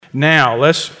Now,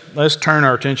 let's turn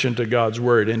our attention to God's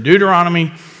Word. In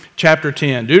Deuteronomy chapter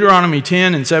 10, Deuteronomy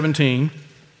 10 and 17,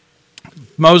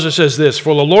 Moses says this,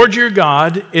 "For the Lord your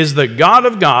God is the God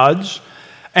of gods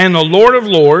and the Lord of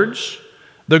lords,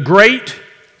 the great,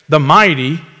 the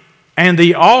mighty, and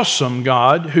the awesome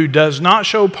God who does not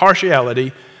show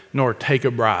partiality nor take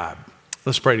a bribe."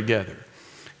 Let's pray together.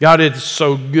 God, it's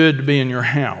so good to be in your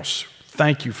house.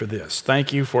 Thank you for this.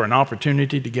 Thank you for an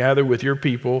opportunity to gather with your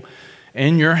people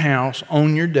in your house,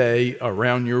 on your day,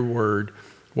 around your word.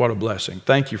 What a blessing.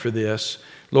 Thank you for this.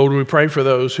 Lord, we pray for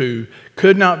those who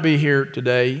could not be here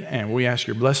today, and we ask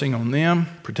your blessing on them,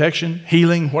 protection,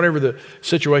 healing, whatever the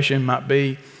situation might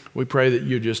be. We pray that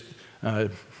you just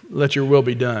let your will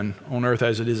be done on earth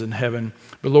as it is in heaven.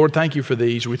 But Lord, thank you for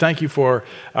these. We thank you for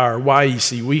our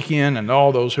YEC weekend and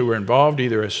all those who were involved,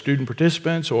 either as student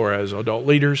participants or as adult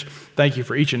leaders. Thank you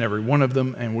for each and every one of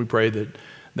them, and we pray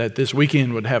that this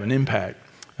weekend would have an impact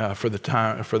for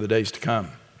the days to come.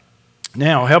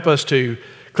 Now, help us to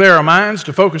clear our minds,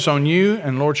 to focus on you,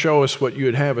 and Lord, show us what you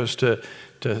would have us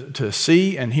to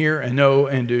see and hear and know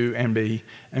and do and be.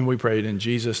 And we pray it in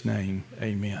Jesus' name,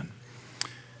 amen.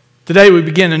 Today we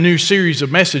begin a new series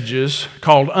of messages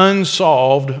called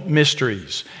Unsolved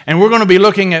Mysteries. And we're going to be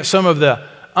looking at some of the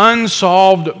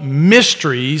unsolved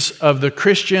mysteries of the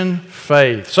Christian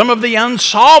faith. Some of the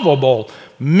unsolvable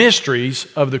mysteries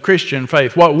of the Christian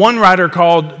faith. What one writer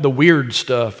called the weird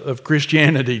stuff of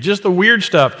Christianity. Just the weird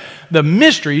stuff. The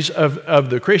mysteries of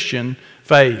the Christian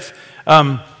faith.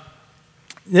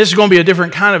 This is going to be a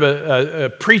different kind of a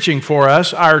preaching for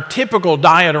us. Our typical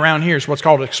diet around here is what's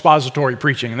called expository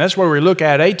preaching. And that's where we look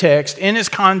at a text in its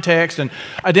context and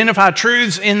identify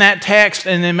truths in that text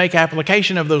and then make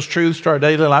application of those truths to our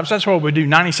daily lives. That's what we do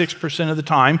 96% of the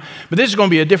time. But this is going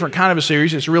to be a different kind of a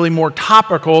series. It's really more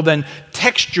topical than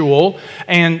textual.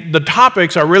 And the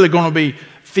topics are really going to be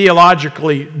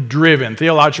theologically driven,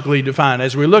 theologically defined.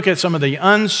 As we look at some of the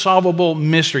unsolvable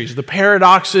mysteries, the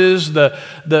paradoxes,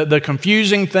 the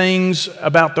confusing things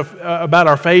about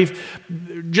our faith,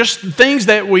 just things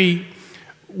that we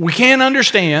can't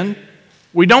understand,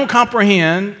 we don't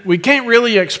comprehend, we can't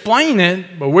really explain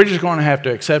it, but we're just going to have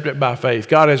to accept it by faith.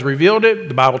 God has revealed it,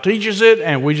 the Bible teaches it,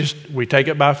 and we take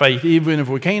it by faith. Even if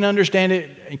we can't understand it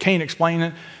and can't explain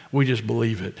it, we just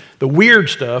believe it. The weird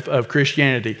stuff of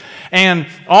Christianity. And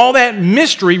all that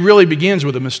mystery really begins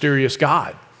with a mysterious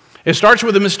God. It starts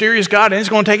with a mysterious God, and it's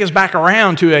going to take us back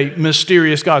around to a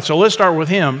mysterious God. So let's start with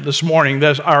him this morning.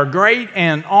 That's our great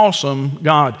and awesome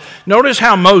God. Notice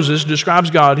how Moses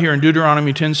describes God here in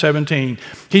Deuteronomy 10:17.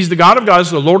 He's the God of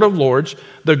gods, the Lord of lords,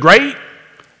 the great,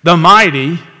 the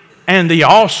mighty, and the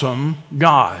awesome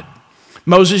God.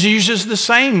 Moses uses the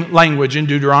same language in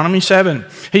Deuteronomy 7.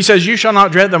 He says, "You shall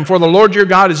not dread them, for the Lord your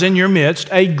God is in your midst,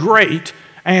 a great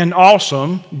and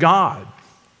awesome God."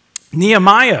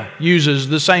 Nehemiah uses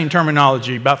the same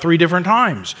terminology about 3 different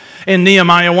times. In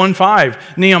Nehemiah 1:5,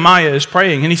 Nehemiah is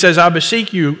praying, and he says, "I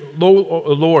beseech you,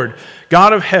 Lord,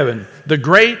 God of heaven, the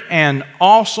great and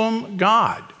awesome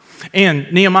God." In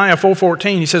Nehemiah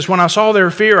 4:14, he says, "When I saw their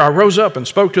fear, I rose up and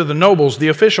spoke to the nobles, the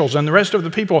officials, and the rest of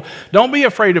the people. Don't be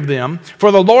afraid of them,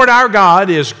 for the Lord our God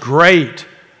is great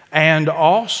and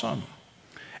awesome."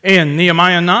 In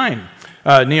Nehemiah 9,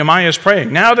 Nehemiah is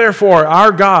praying, "Now therefore,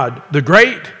 our God, the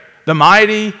great, the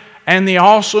mighty, and the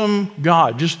awesome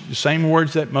God." Just the same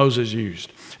words that Moses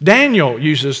used. Daniel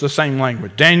uses the same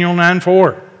language. Daniel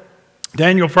 9:4.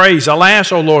 Daniel prays,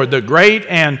 "Alas, O Lord, the great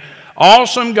and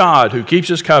awesome God who keeps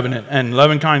his covenant and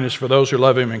loving kindness for those who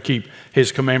love him and keep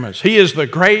his commandments." He is the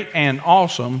great and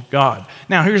awesome God.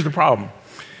 Now, here's the problem.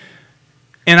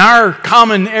 In our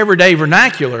common everyday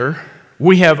vernacular,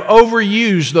 we have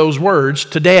overused those words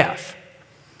to death.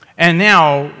 And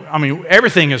now,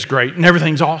 everything is great and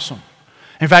everything's awesome.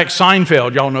 In fact,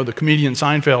 Seinfeld, y'all know the comedian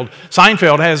Seinfeld.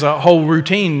 Seinfeld has a whole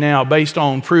routine now based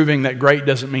on proving that great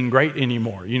doesn't mean great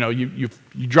anymore. You know, you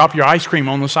drop your ice cream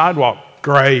on the sidewalk.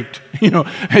 Great.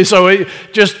 And so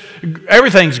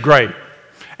everything's great.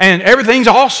 And everything's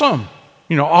awesome.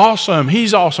 Awesome.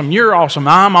 He's awesome. You're awesome.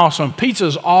 I'm awesome.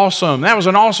 Pizza's awesome. That was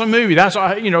an awesome movie.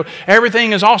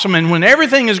 Everything is awesome. And when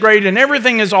everything is great and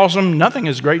everything is awesome, nothing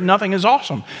is great, nothing is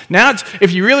awesome. Now,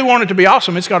 if you really want it to be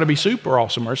awesome, it's got to be super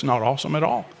awesome, or it's not awesome at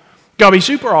all. It's got to be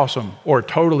super awesome or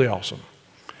totally awesome.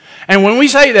 And when we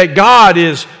say that God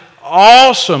is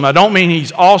awesome, I don't mean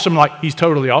he's awesome like he's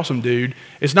totally awesome, dude.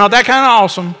 It's not that kind of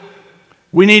awesome.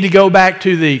 We need to go back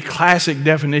to the classic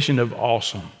definition of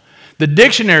awesome. The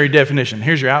dictionary definition,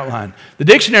 here's your outline. The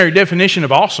dictionary definition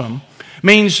of awesome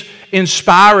means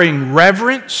inspiring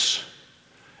reverence,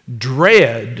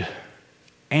 dread,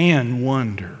 and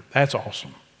wonder. That's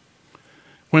awesome.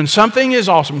 When something is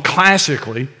awesome,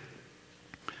 classically,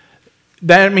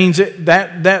 that means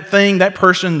that thing, that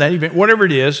person, that event, whatever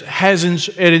it is,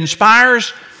 it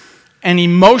inspires an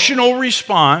emotional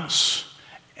response,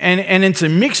 and it's a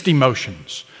mixed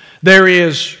emotions. There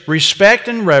is respect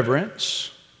and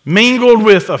reverence, mingled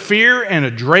with a fear and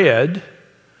a dread,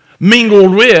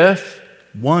 mingled with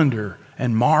wonder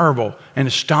and marvel and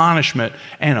astonishment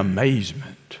and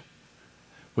amazement.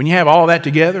 When you have all that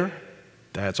together,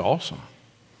 that's awesome.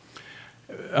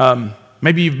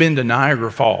 Maybe you've been to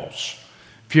Niagara Falls.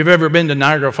 If you've ever been to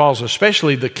Niagara Falls,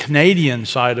 especially the Canadian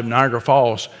side of Niagara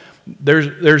Falls,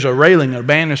 there's a railing, a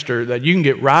banister that you can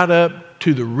get right up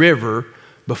to the river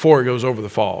before it goes over the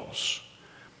falls.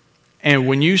 And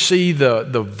when you see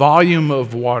the volume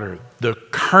of water, the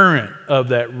current of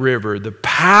that river, the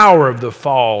power of the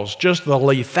falls, just the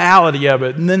lethality of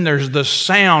it, and then there's the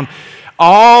sound,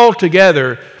 all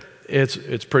together,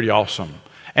 it's pretty awesome.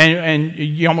 And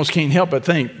you almost can't help but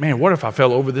think, man, what if I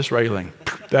fell over this railing?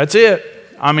 That's it.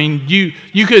 I mean,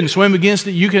 you couldn't swim against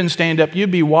it. You couldn't stand up.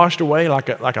 You'd be washed away like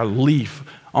a leaf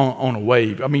on a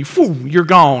wave. I mean, you're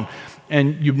gone,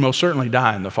 and you'd most certainly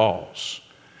die in the falls.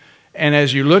 And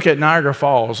as you look at Niagara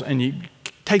Falls and you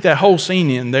take that whole scene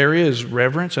in, there is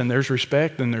reverence and there's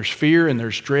respect and there's fear and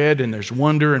there's dread and there's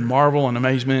wonder and marvel and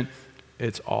amazement.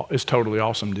 It's totally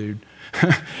awesome, dude.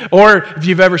 Or if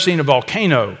you've ever seen a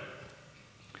volcano,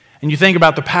 and you think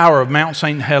about the power of Mount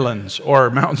St. Helens or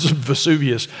Mount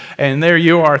Vesuvius, and there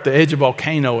you are at the edge of a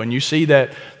volcano, and you see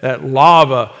that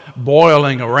lava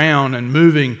boiling around and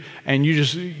moving, and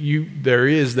there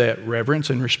is that reverence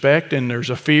and respect, and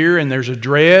there's a fear, and there's a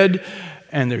dread,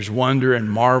 and there's wonder and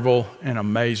marvel and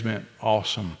amazement.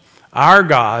 Awesome. Our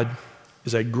God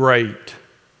is a great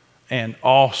and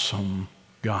awesome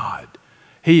God.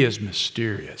 He is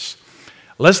mysterious.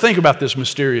 Let's think about this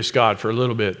mysterious God for a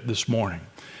little bit this morning.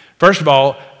 First of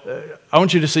all, I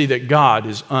want you to see that God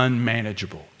is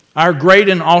unmanageable. Our great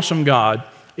and awesome God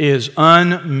is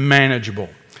unmanageable.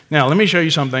 Now, let me show you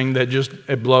something that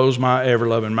it blows my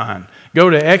ever-loving mind.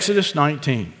 Go to Exodus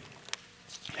 19.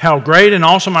 How great and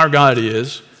awesome our God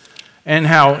is, and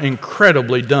how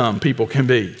incredibly dumb people can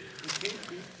be.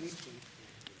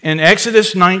 In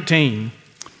Exodus 19,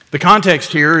 the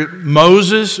context here,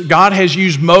 God has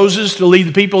used Moses to lead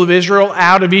the people of Israel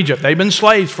out of Egypt. They've been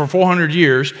slaves for 400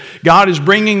 years. God is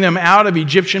bringing them out of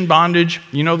Egyptian bondage.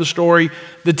 You know the story,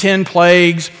 the 10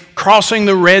 plagues, crossing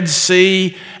the Red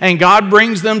Sea, and God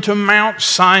brings them to Mount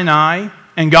Sinai,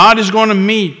 and God is going to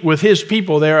meet with His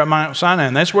people there at Mount Sinai,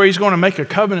 and that's where He's going to make a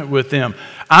covenant with them.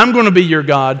 I'm going to be your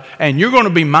God, and you're going to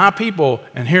be my people,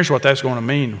 and here's what that's going to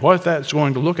mean, what that's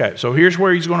going to look at. So here's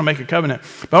where He's going to make a covenant.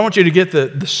 But I want you to get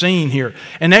the scene here.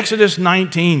 In Exodus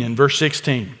 19 and verse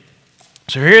 16,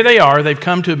 so here they are, they've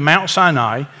come to Mount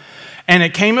Sinai, and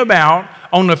it came about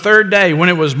on the third day when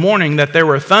it was morning that there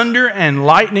were thunder and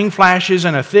lightning flashes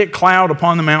and a thick cloud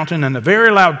upon the mountain and a very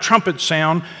loud trumpet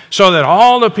sound, so that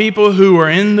all the people who were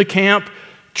in the camp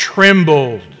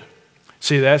trembled.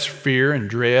 See, that's fear and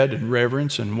dread and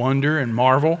reverence and wonder and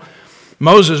marvel.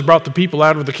 Moses brought the people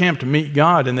out of the camp to meet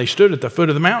God, and they stood at the foot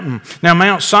of the mountain. Now,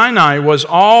 Mount Sinai was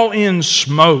all in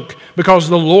smoke, because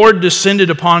the Lord descended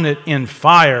upon it in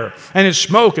fire. And its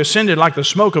smoke ascended like the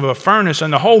smoke of a furnace,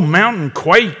 and the whole mountain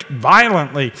quaked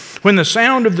violently. When the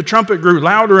sound of the trumpet grew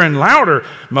louder and louder,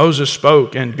 Moses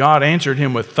spoke, and God answered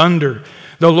him with thunder.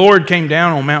 The Lord came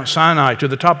down on Mount Sinai to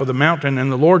the top of the mountain,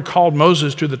 and the Lord called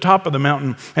Moses to the top of the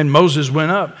mountain, and Moses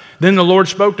went up. Then the Lord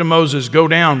spoke to Moses, "Go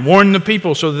down, warn the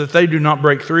people so that they do not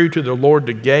break through to the Lord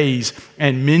to gaze,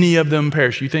 and many of them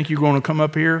perish." You think you're going to come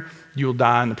up here? You'll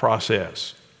die in the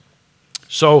process.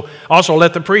 So also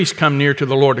let the priests come near to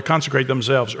the Lord to consecrate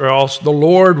themselves, or else the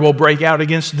Lord will break out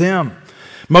against them.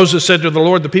 Moses said to the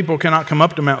Lord, "The people cannot come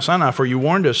up to Mount Sinai, for you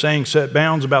warned us, saying, 'Set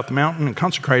bounds about the mountain and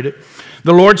consecrate it.'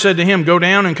 The Lord said to him, 'Go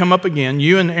down and come up again,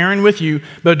 you and Aaron with you,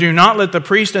 but do not let the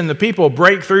priest and the people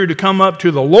break through to come up to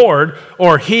the Lord,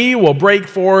 or He will break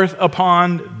forth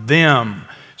upon them.'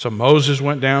 So Moses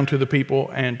went down to the people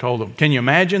and told them." Can you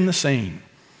imagine the scene?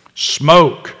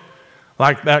 Smoke,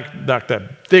 like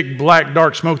that thick, black,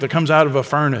 dark smoke that comes out of a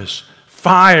furnace.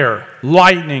 Fire,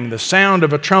 lightning, the sound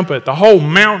of a trumpet. The whole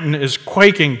mountain is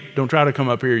quaking. Don't try to come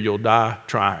up here, you'll die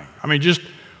trying. I mean,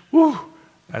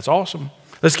 that's awesome.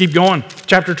 Let's keep going.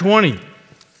 Chapter 20,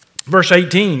 verse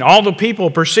 18. All the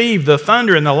people perceived the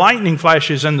thunder and the lightning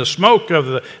flashes and the smoke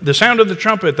of the sound of the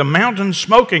trumpet, the mountain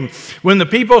smoking. When the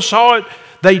people saw it,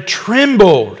 they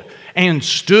trembled and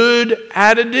stood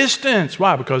at a distance.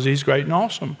 Why? Because He's great and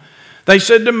awesome. They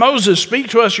said to Moses, "Speak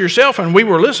to us yourself, and we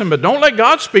will listen, but don't let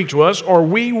God speak to us, or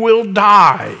we will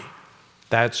die."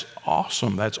 That's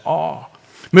awesome. That's awe.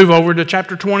 Move over to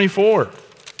chapter 24.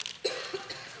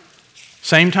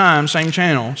 Same time, same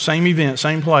channel, same event,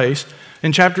 same place.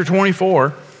 In chapter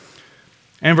 24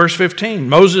 and verse 15,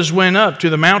 Moses went up to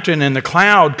the mountain, and the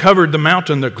cloud covered the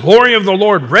mountain. The glory of the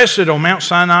Lord rested on Mount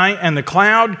Sinai, and the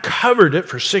cloud covered it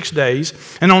for 6 days.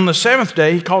 And on the seventh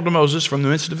day he called to Moses from the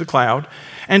midst of the cloud.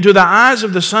 And to the eyes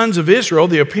of the sons of Israel,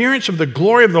 the appearance of the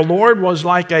glory of the Lord was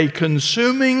like a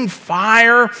consuming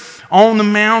fire on the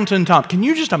mountaintop. Can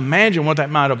you just imagine what that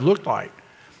might have looked like?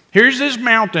 Here's this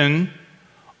mountain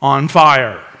on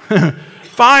fire.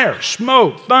 Fire,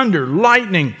 smoke, thunder,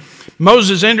 lightning.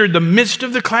 Moses entered the midst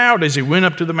of the cloud as he went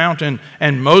up to the mountain,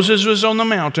 and Moses was on the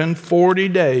mountain 40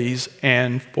 days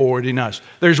and 40 nights.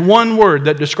 There's one word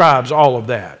that describes all of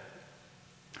that.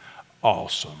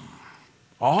 Awesome.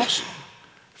 Awesome.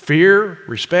 Fear,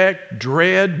 respect,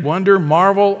 dread, wonder,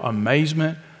 marvel,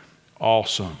 amazement,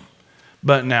 awesome.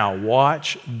 But now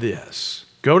watch this.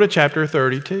 Go to chapter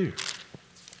 32.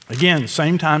 Again,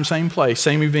 same time, same place,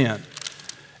 same event.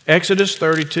 Exodus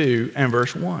 32 and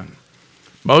verse 1.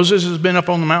 Moses has been up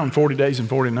on the mountain 40 days and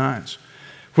 40 nights.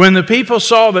 When the people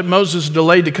saw that Moses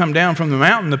delayed to come down from the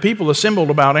mountain, the people assembled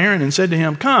about Aaron and said to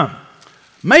him, "Come,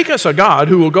 make us a god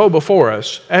who will go before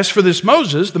us. As for this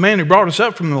Moses, the man who brought us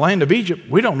up from the land of Egypt,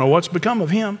 we don't know what's become of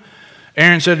him."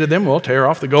 Aaron said to them, "Well, tear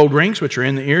off the gold rings which are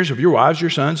in the ears of your wives, your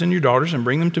sons, and your daughters, and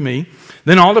bring them to me."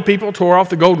 Then all the people tore off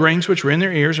the gold rings which were in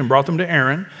their ears and brought them to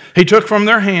Aaron. He took from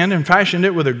their hand and fashioned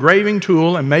it with a graving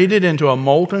tool and made it into a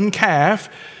molten calf.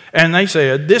 And they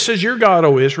said, "This is your God,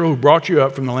 O Israel, who brought you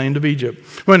up from the land of Egypt."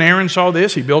 When Aaron saw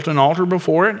this, he built an altar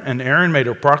before it, and Aaron made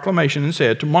a proclamation and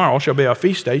said, "Tomorrow shall be a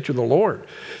feast day to the Lord."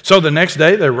 So the next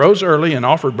day they rose early and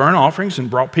offered burnt offerings and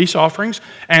brought peace offerings,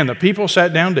 and the people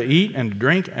sat down to eat and to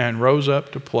drink and rose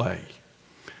up to play.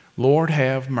 Lord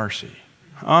have mercy.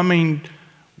 I mean,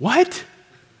 what?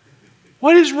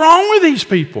 What is wrong with these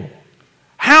people?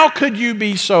 How could you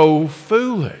be so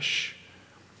foolish?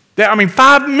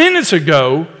 5 minutes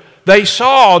ago, they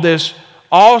saw this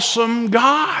awesome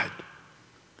God.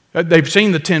 They've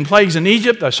seen the 10 plagues in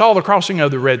Egypt. They saw the crossing of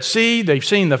the Red Sea. They've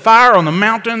seen the fire on the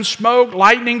mountain, smoke,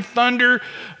 lightning, thunder,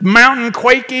 mountain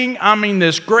quaking.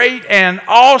 This great and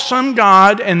awesome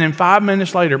God. And then 5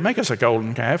 minutes later, make us a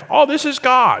golden calf. Oh, this is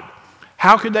God.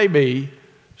 How could they be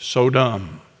so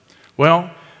dumb?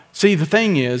 Well, see, the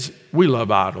thing is, we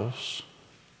love idols.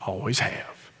 Always have.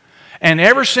 And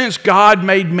ever since God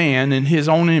made man in his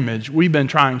own image, we've been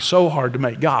trying so hard to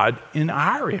make God in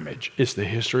our image. It's the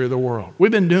history of the world. We've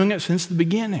been doing it since the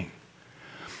beginning.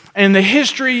 And the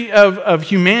history of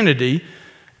humanity,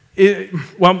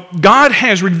 God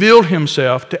has revealed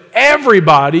himself to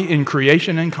everybody in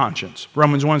creation and conscience.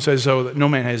 Romans 1 says so that no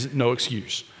man has no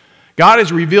excuse. God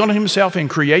has revealed himself in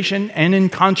creation and in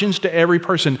conscience to every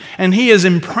person. And he has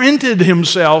imprinted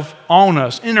himself on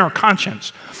us in our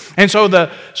conscience. And so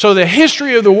the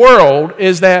history of the world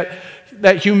is that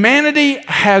humanity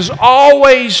has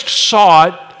always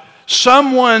sought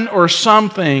someone or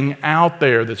something out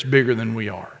there that's bigger than we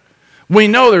are. We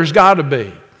know there's got to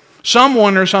be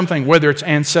someone or something, whether it's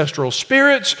ancestral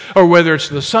spirits, or whether it's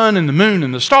the sun and the moon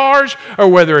and the stars, or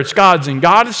whether it's gods and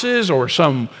goddesses, or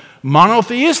some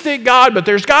monotheistic God, but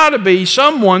there's got to be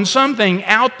someone, something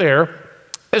out there,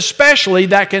 especially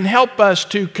that can help us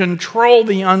to control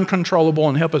the uncontrollable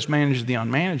and help us manage the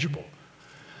unmanageable.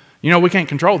 We can't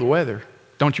control the weather.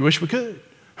 Don't you wish we could?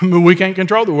 We can't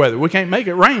control the weather. We can't make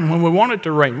it rain when we want it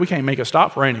to rain. We can't make it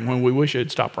stop raining when we wish it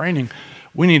would stop raining.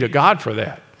 We need a God for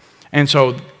that. And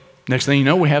so, next thing you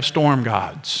know, we have storm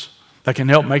gods that can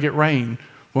help make it rain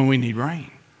when we need rain.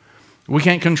 We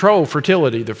can't control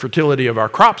fertility, the fertility of our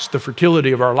crops, the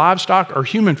fertility of our livestock, or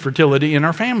human fertility in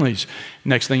our families.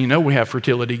 Next thing you know, we have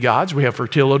fertility gods, we have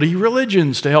fertility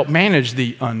religions to help manage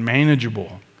the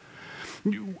unmanageable.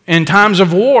 In times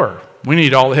of war, we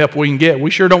need all the help we can get.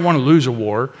 We sure don't want to lose a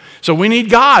war. So we need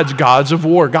gods of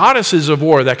war, goddesses of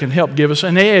war that can help give us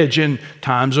an edge in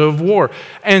times of war.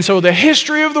 And so the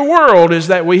history of the world is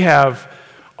that we have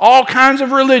all kinds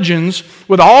of religions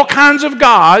with all kinds of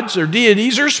gods or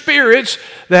deities or spirits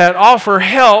that offer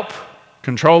help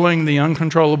controlling the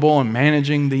uncontrollable and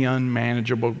managing the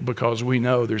unmanageable, because we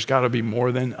know there's got to be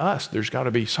more than us. There's got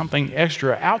to be something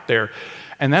extra out there.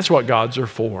 And that's what gods are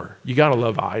for. You got to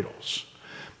love idols.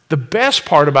 The best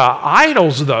part about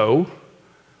idols, though,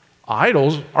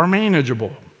 idols are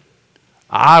manageable.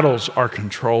 Idols are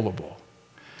controllable.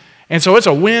 And so it's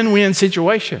a win-win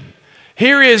situation.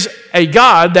 Here is a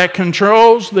God that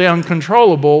controls the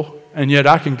uncontrollable, and yet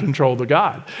I can control the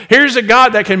God. Here's a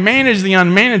God that can manage the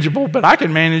unmanageable, but I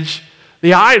can manage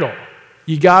the idol.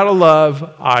 You got to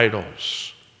love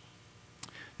idols.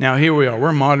 Now, here we are.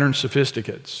 We're modern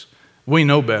sophisticates. We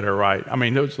know better, right? I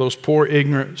mean, those poor,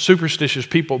 ignorant, superstitious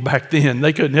people back then,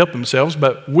 they couldn't help themselves,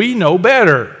 but we know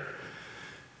better.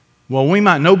 Well, we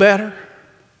might know better,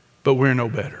 but we're no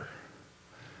better.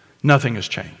 Nothing has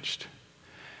changed.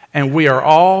 And we are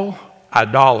all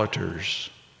idolaters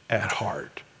at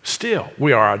heart. Still,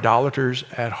 we are idolaters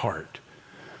at heart.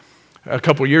 A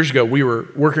couple years ago, we were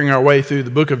working our way through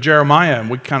the book of Jeremiah, and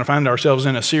we kind of found ourselves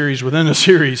in a series within a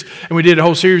series, and we did a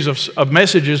whole series of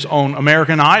messages on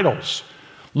American idols,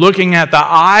 looking at the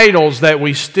idols that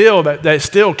that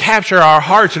still capture our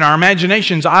hearts and our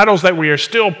imaginations, idols that we are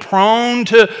still prone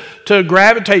to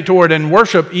gravitate toward and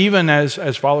worship, even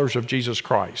as followers of Jesus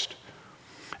Christ.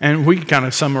 And we can kind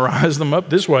of summarize them up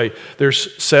this way.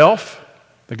 There's self,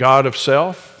 the God of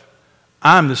self.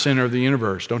 I'm the center of the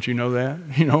universe. Don't you know that?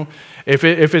 You know, if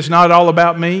it's not all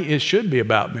about me, it should be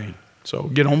about me. So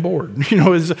get on board. You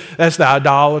know, that's the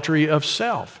idolatry of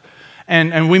self.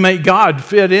 And we make God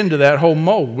fit into that whole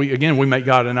mold. We make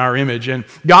God in our image. And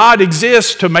God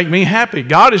exists to make me happy.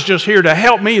 God is just here to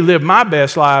help me live my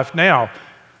best life now.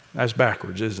 That's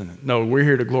backwards, isn't it? No, we're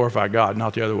here to glorify God,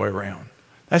 not the other way around.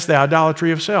 That's the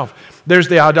idolatry of self. There's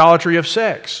the idolatry of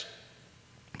sex.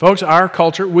 Folks, our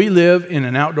culture, we live in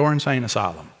an outdoor insane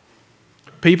asylum.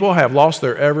 People have lost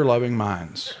their ever-loving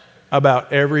minds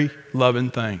about every loving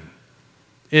thing.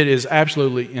 It is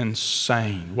absolutely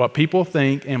insane what people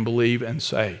think and believe and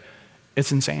say.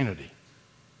 It's insanity.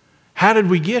 How did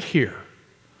we get here?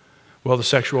 Well, the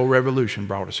sexual revolution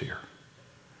brought us here.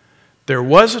 There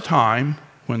was a time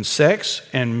when sex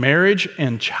and marriage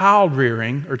and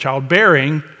child-rearing or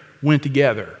childbearing went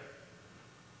together.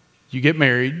 You get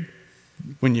married.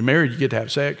 When you're married, you get to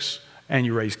have sex and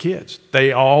you raise kids.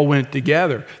 They all went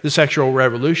together. The sexual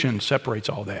revolution separates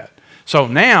all that. So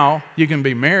now you can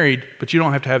be married, but you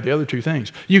don't have to have the other two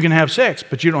things. You can have sex,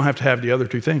 but you don't have to have the other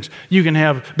two things. You can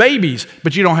have babies,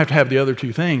 but you don't have to have the other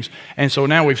two things. And so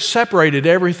now we've separated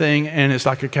everything, and it's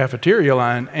like a cafeteria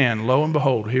line, and lo and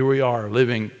behold, here we are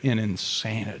living in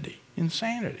insanity.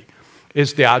 Insanity.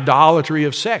 It's the idolatry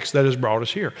of sex that has brought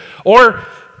us here. Or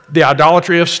the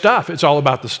idolatry of stuff. It's all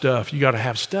about the stuff. You got to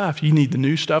have stuff. You need the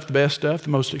new stuff, the best stuff, the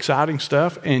most exciting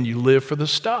stuff, and you live for the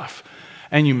stuff.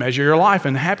 And you measure your life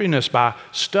and happiness by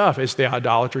stuff. It's the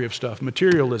idolatry of stuff,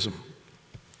 materialism.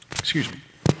 Excuse me.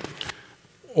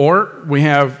 Or we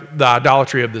have the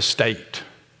idolatry of the state,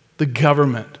 the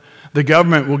government. The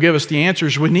government will give us the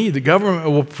answers we need. The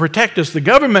government will protect us. The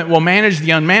government will manage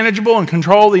the unmanageable and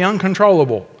control the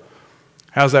uncontrollable.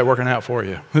 How's that working out for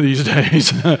you these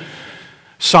days?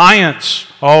 Science.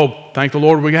 Oh, thank the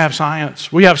Lord we have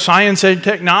science. We have science and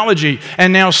technology.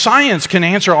 And now science can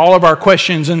answer all of our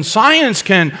questions. And science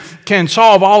can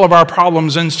solve all of our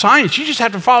problems. And science, you just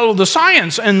have to follow the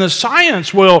science. And the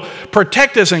science will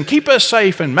protect us and keep us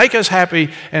safe and make us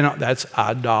happy. And that's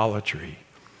idolatry.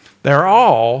 They're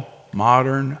all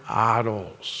modern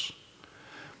idols.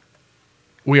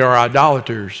 We are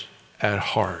idolaters at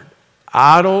heart.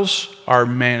 Idols are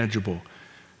manageable.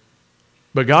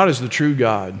 But God is the true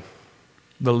God,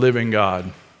 the living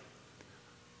God.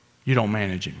 You don't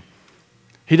manage Him.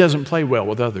 He doesn't play well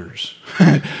with others.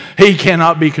 He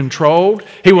cannot be controlled.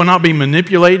 He will not be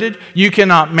manipulated. You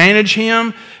cannot manage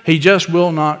Him. He just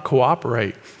will not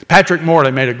cooperate. Patrick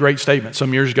Morley made a great statement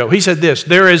some years ago. He said this,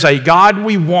 there is a God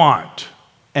we want,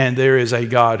 and there is a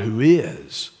God who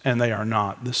is, and they are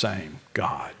not the same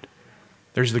God.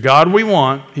 There's the God we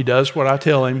want. He does what I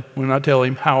tell Him when I tell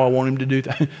Him how I want Him to do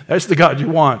that. That's the God you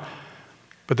want.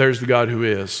 But there's the God who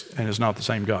is, and is not the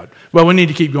same God. Well, we need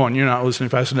to keep going. You're not listening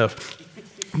fast enough.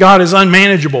 God is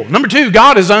unmanageable. Number two,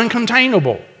 God is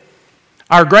uncontainable.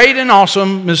 Our great and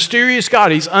awesome, mysterious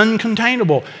God, He's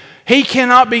uncontainable. He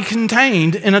cannot be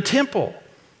contained in a temple.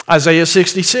 Isaiah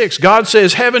 66, God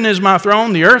says, heaven is my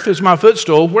throne, the earth is my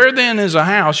footstool. Where then is a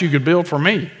house you could build for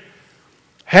me?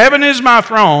 Heaven is my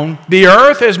throne, the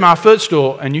earth is my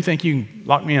footstool, and you think you can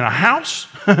lock me in a house?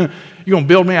 You're going to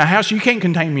build me a house? You can't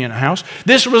contain me in a house.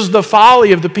 This was the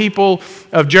folly of the people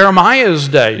of Jeremiah's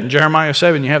day. In Jeremiah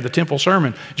 7, you have the temple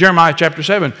sermon. Jeremiah chapter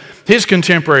 7, his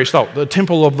contemporaries thought, the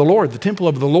temple of the Lord, the temple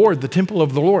of the Lord, the temple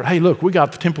of the Lord. Hey, look, we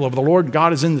got the temple of the Lord.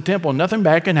 God is in the temple. Nothing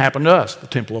bad can happen to us, the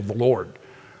temple of the Lord.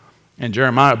 And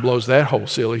Jeremiah blows that whole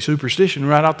silly superstition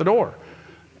right out the door.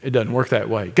 It doesn't work that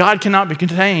way. God cannot be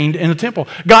contained in a temple.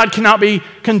 God cannot be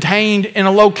contained in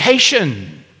a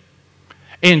location.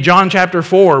 In John chapter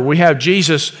 4, we have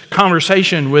Jesus'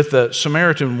 conversation with the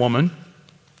Samaritan woman.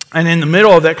 And in the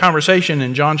middle of that conversation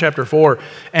in John chapter 4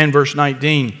 and verse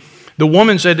 19, the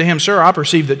woman said to him, Sir, I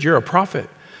perceive that you're a prophet.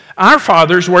 our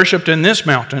fathers worshipped in this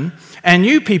mountain, and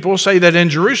you people say that in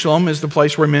Jerusalem is the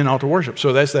place where men ought to worship.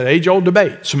 So that's that age-old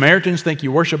debate. Samaritans think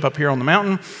you worship up here on the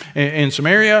mountain in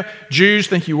Samaria. Jews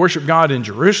think you worship God in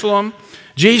Jerusalem.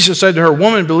 Jesus said to her,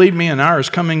 "Woman, believe me, an hour is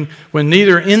coming when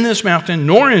neither in this mountain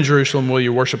nor in Jerusalem will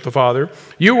you worship the Father.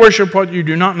 You worship what you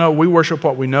do not know. We worship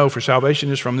what we know, for salvation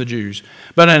is from the Jews.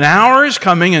 But an hour is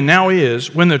coming, and now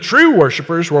is, when the true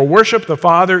worshipers will worship the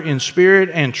Father in spirit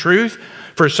and truth.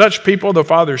 For such people the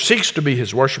Father seeks to be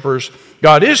his worshipers.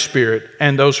 God is spirit,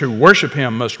 and those who worship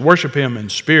him must worship him in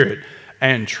spirit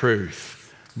and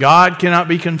truth." God cannot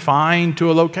be confined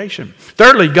to a location.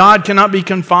 Thirdly, God cannot be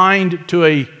confined to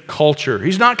a culture.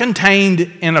 He's not contained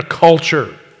in a culture.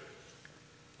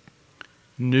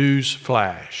 News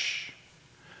flash.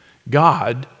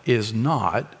 God is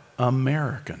not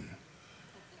American.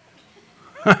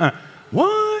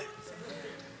 What?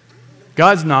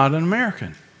 God's not an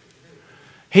American.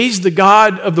 He's the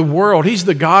God of the world. He's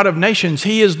the God of nations.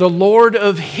 He is the Lord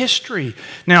of history.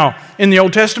 Now, in the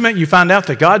Old Testament, you find out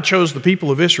that God chose the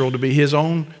people of Israel to be his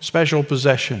own special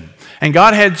possession. And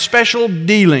God had special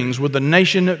dealings with the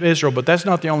nation of Israel, but that's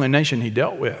not the only nation he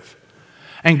dealt with.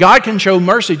 And God can show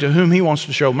mercy to whom he wants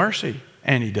to show mercy.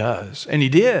 And he does. And he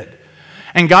did.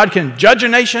 And God can judge a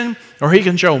nation, or he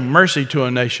can show mercy to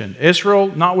a nation.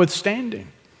 Israel notwithstanding.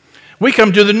 We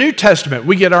come to the New Testament.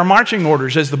 We get our marching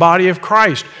orders as the body of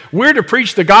Christ. We're to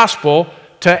preach the gospel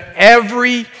to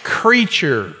every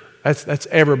creature. That's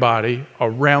everybody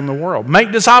around the world.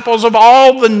 Make disciples of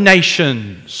all the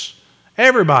nations.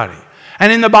 Everybody.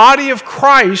 And in the body of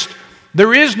Christ,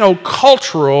 there is no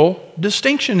cultural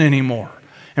distinction anymore.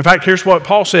 In fact, here's what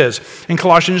Paul says in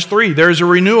Colossians 3. There is a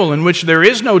renewal in which there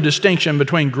is no distinction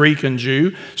between Greek and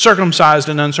Jew, circumcised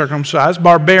and uncircumcised,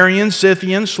 barbarian,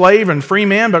 Scythian, slave and free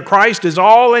man, but Christ is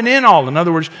all and in all. In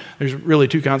other words, there's really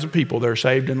two kinds of people. They're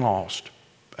saved and lost.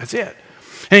 That's it.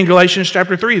 In Galatians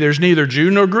chapter 3, there's neither Jew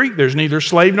nor Greek. There's neither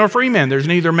slave nor free man. There's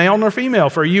neither male nor female,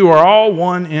 for you are all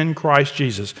one in Christ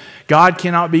Jesus. God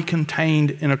cannot be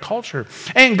contained in a culture.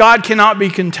 And God cannot be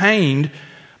contained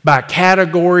by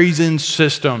categories and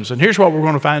systems. And here's what we're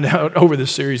going to find out over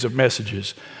this series of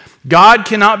messages. God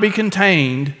cannot be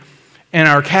contained in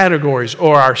our categories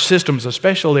or our systems,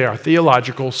 especially our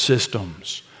theological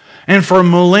systems. And for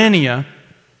millennia,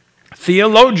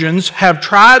 theologians have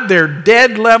tried their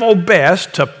dead level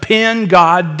best to pin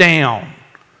God down.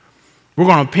 We're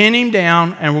going to pin him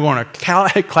down, and we're going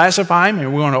to classify him,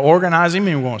 and we're going to organize him,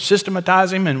 and we're going to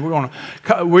systematize him, and we're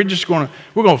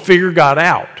going to figure God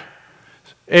out.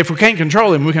 If we can't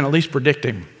control him, we can at least predict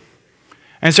him.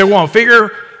 And so we want to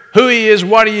figure who he is,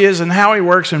 what he is, and how he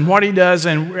works, and what he does,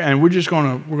 and we're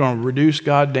going to reduce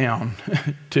God down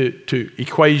to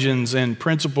equations and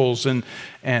principles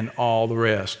and all the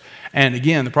rest. And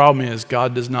again, the problem is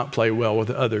God does not play well with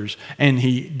others, and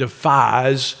he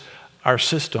defies our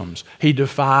systems. He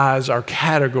defies our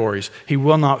categories. He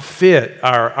will not fit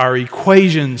our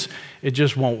equations. It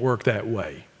just won't work that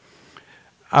way.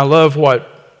 I love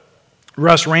what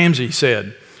Russ Ramsey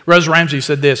said. Russ Ramsey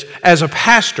said this: as a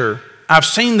pastor, I've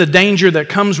seen the danger that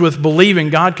comes with believing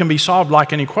God can be solved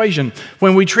like an equation.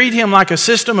 When we treat him like a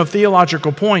system of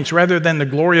theological points rather than the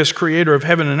glorious creator of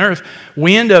heaven and earth,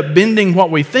 we end up bending what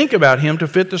we think about him to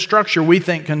fit the structure we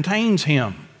think contains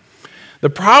him. The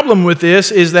problem with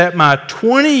this is that my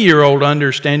 20-year-old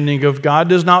understanding of God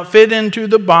does not fit into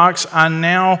the box I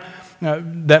know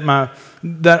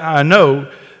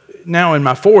now in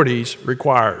my 40s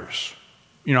requires.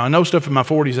 I know stuff in my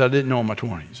 40s I didn't know in my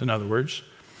 20s, in other words.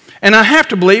 And I have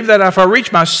to believe that if I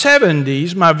reach my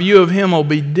 70s, my view of him will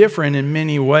be different in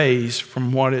many ways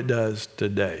from what it does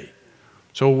today.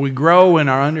 So we grow in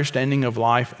our understanding of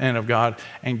life and of God,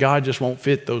 and God just won't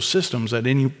fit those systems at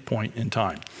any point in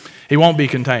time. He won't be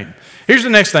contained. Here's the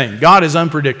next thing. God is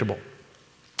unpredictable.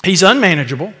 He's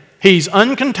unmanageable. He's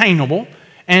uncontainable.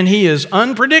 And he is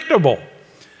unpredictable.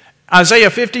 Isaiah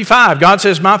 55, God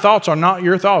says, my thoughts are not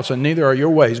your thoughts, and neither are your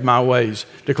ways my ways,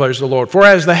 declares the Lord. For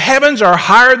as the heavens are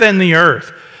higher than the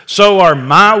earth, so are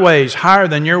my ways higher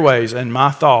than your ways, and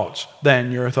my thoughts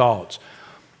than your thoughts.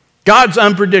 God's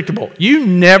unpredictable. You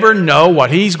never know what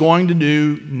he's going to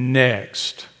do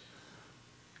next.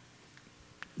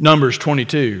 Numbers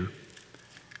 22.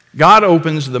 God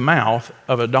opens the mouth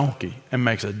of a donkey and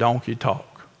makes a donkey talk.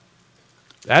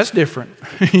 That's different.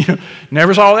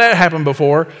 Never saw that happen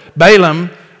before.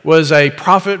 Balaam was a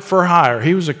prophet for hire.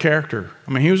 He was a character.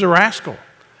 He was a rascal.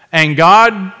 And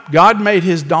God made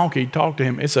his donkey talk to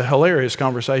him. It's a hilarious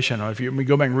conversation. If you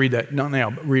go back and read that, not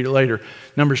now, but read it later.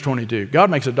 Numbers 22.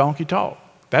 God makes a donkey talk.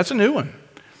 That's a new one.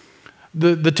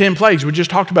 The 10 plagues we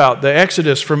just talked about, the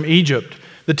Exodus from Egypt,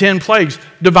 The 10 plagues,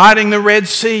 dividing the Red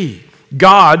Sea.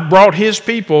 God brought his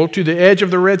people to the edge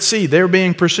of the Red Sea. They were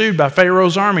being pursued by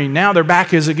Pharaoh's army. Now their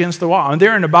back is against the wall. And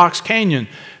they're in the Box Canyon.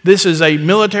 This is a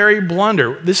military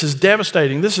blunder. This is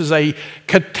devastating. This is a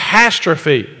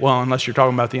catastrophe. Well, unless you're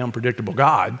talking about the unpredictable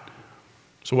God.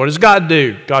 So what does God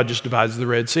do? God just divides the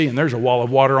Red Sea. And there's a wall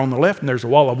of water on the left and there's a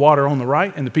wall of water on the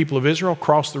right. And the people of Israel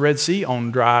crossed the Red Sea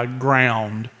on dry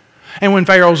ground. And when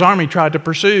Pharaoh's army tried to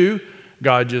pursue,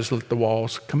 God just let the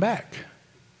walls come back.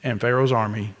 And Pharaoh's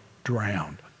army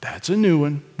drowned. That's a new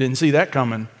one. Didn't see that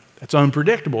coming. That's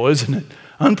unpredictable, isn't it?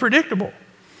 Unpredictable.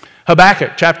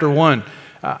 Habakkuk chapter 1.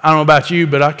 I don't know about you,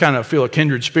 but I kind of feel a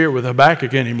kindred spirit with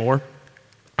Habakkuk anymore.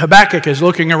 Habakkuk is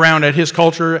looking around at his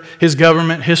culture, his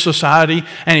government, his society,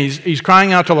 and he's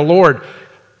crying out to the Lord,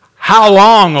 "How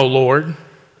long, O Lord?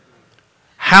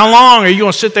 How long are you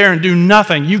going to sit there and do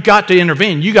nothing? You've got to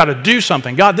intervene. You've got to do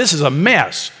something. God, this is a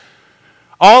mess.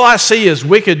 All I see is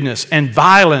wickedness and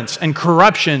violence and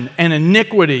corruption and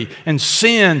iniquity and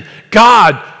sin.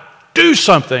 God, do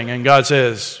something." And God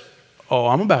says, "Oh,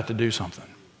 I'm about to do something.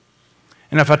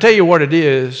 And if I tell you what it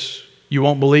is, you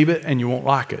won't believe it and you won't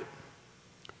like it.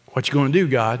 What you going to do,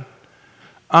 God?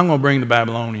 I'm going to bring the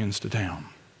Babylonians to town.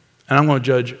 And I'm going to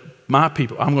judge my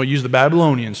people. I'm going to use the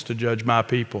Babylonians to judge my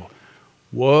people."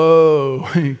 Whoa,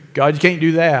 God, you can't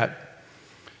do that.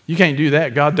 You can't do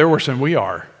that. God, they're worse than we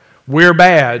are. We're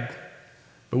bad,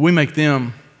 but we make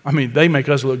them, they make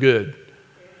us look good.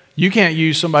 You can't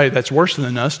use somebody that's worse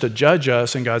than us to judge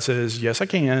us. And God says, "Yes, I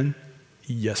can.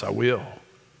 Yes, I will."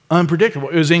 Unpredictable.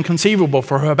 It was inconceivable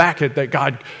for Habakkuk that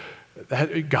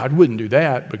God wouldn't do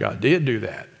that, but God did do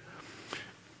that.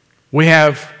 We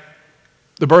have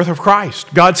the birth of Christ.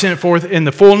 God sent forth in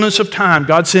the fullness of time.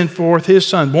 God sent forth his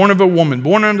Son, born of a woman,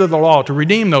 born under the law, to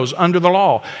redeem those under the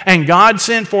law. And God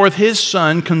sent forth his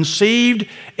Son, conceived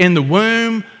in the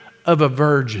womb of a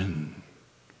virgin.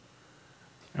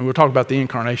 And we'll talk about the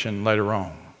incarnation later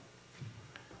on.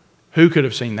 Who could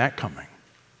have seen that coming?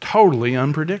 Totally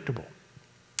unpredictable.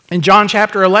 In John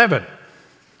chapter 11,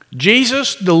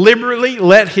 Jesus deliberately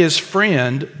let his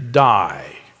friend die.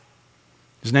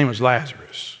 His name was Lazarus.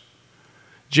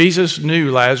 Jesus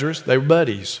knew Lazarus. They were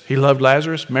buddies. He loved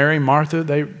Lazarus. Mary, Martha,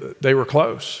 they were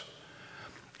close.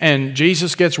 And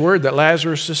Jesus gets word that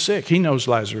Lazarus is sick. He knows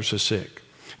Lazarus is sick.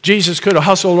 Jesus could have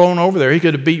hustled on over there. He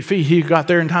could have beat feet. He got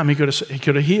there in time. He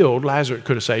could have healed Lazarus.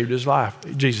 Could have saved his life.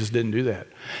 Jesus didn't do that.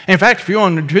 In fact, if you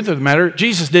want the truth of the matter,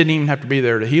 Jesus didn't even have to be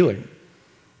there to heal him.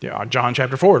 Yeah, John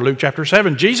chapter 4, Luke chapter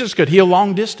 7, Jesus could heal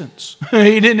long distance.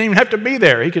 He didn't even have to be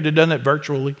there. He could have done it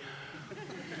virtually.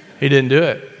 He didn't do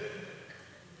it.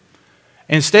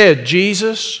 Instead,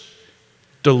 Jesus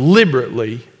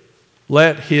deliberately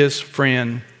let his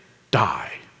friend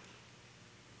die.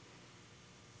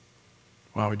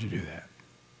 Why would you do that?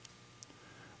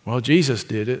 Well, Jesus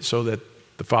did it so that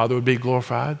the Father would be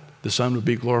glorified, the Son would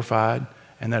be glorified,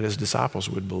 and that his disciples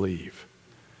would believe.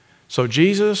 So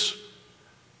Jesus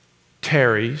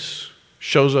tarries,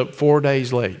 shows up 4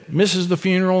 days late, misses the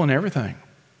funeral and everything.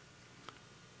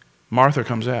 Martha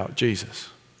comes out, "Jesus,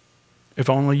 if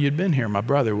only you'd been here, my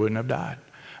brother wouldn't have died."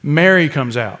 Mary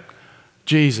comes out,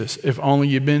 "Jesus, if only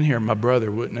you'd been here, my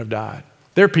brother wouldn't have died."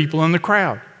 There are people in the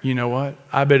crowd. You know what?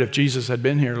 I bet if Jesus had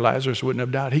been here, Lazarus wouldn't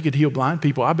have died. He could heal blind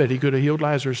people. I bet he could have healed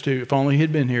Lazarus too. If only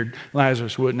he'd been here,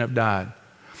 Lazarus wouldn't have died.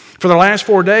 For the last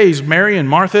 4 days, Mary and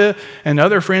Martha and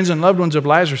other friends and loved ones of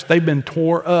Lazarus, they've been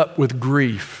tore up with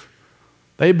grief.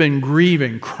 They've been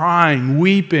grieving, crying,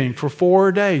 weeping for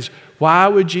 4 days. Why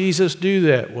would Jesus do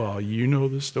that? Well, you know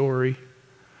the story.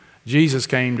 Jesus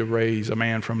came to raise a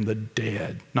man from the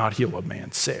dead, not heal a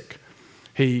man sick.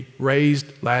 He raised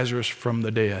Lazarus from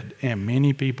the dead, and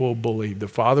many people believed. The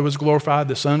Father was glorified,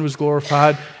 the Son was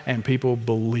glorified, and people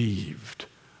believed.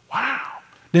 Wow.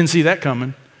 Didn't see that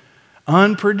coming.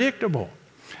 Unpredictable.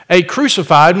 A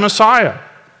crucified Messiah.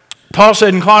 Paul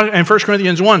said in 1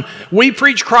 Corinthians 1, "We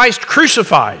preach Christ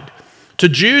crucified. To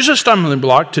Jews a stumbling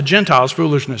block, to Gentiles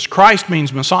foolishness." Christ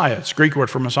means Messiah. It's a Greek word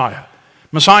for Messiah.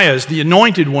 Messiah is the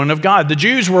anointed one of God. The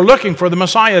Jews were looking for the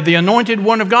Messiah, the anointed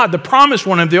one of God, the promised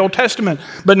one of the Old Testament.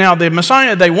 But now the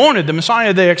Messiah they wanted, the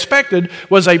Messiah they expected,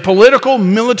 was a political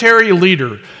military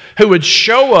leader who would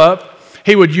show up.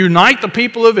 He would unite the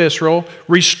people of Israel,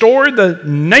 restore the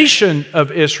nation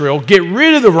of Israel, get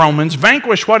rid of the Romans,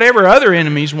 vanquish whatever other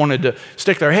enemies wanted to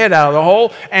stick their head out of the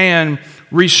hole, and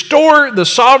restore the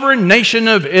sovereign nation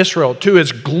of Israel to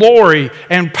its glory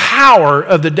and power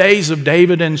of the days of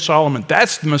David and Solomon.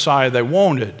 That's the Messiah they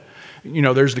wanted. You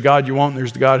know, there's the God you want, and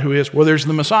there's the God who is. Well, there's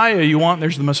the Messiah you want, and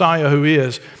there's the Messiah who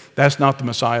is. That's not the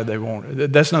Messiah they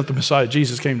wanted. That's not the Messiah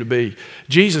Jesus came to be.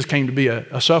 Jesus came to be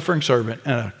a suffering servant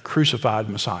and a crucified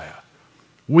Messiah.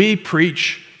 We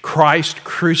preach Christ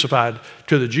crucified,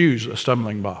 to the Jews a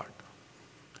stumbling block.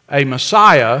 A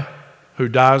Messiah who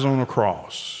dies on a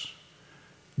cross.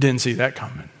 Didn't see that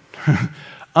coming.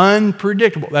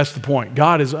 Unpredictable. That's the point.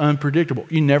 God is unpredictable.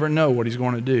 You never know what he's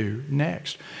going to do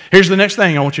next. Here's the next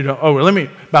thing I want you to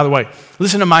by the way,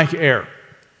 listen to Mike Eyre.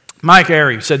 Mike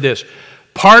Eyre said this: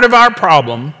 part of our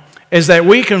problem is that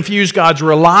we confuse God's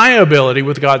reliability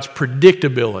with God's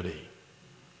predictability.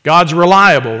 God's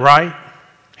reliable, right?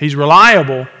 He's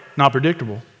reliable, not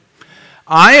predictable.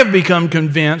 I have become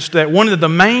convinced that one of the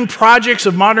main projects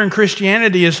of modern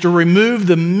Christianity is to remove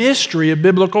the mystery of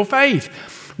biblical faith.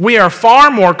 We are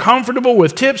far more comfortable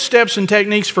with tips, steps, and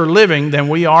techniques for living than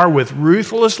we are with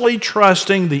ruthlessly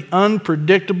trusting the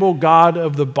unpredictable God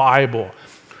of the Bible.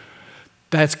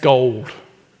 That's gold.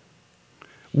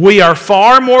 We are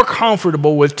far more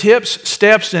comfortable with tips,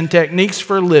 steps, and techniques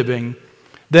for living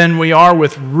than we are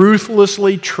with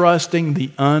ruthlessly trusting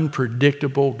the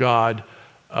unpredictable God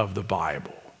of the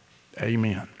Bible.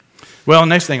 Amen. Well,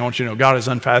 next thing I want you to know, God is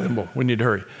unfathomable. We need to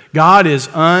hurry. God is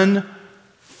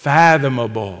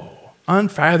unfathomable.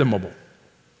 Unfathomable.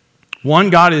 One,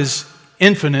 God is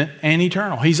infinite and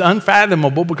eternal. He's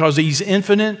unfathomable because he's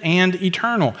infinite and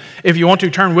eternal. If you want to,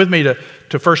 turn with me to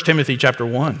 1 Timothy chapter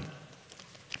 1.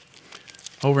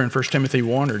 Over in 1 Timothy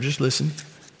 1, or just listen.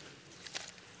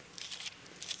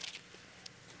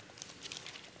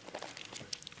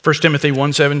 1 Timothy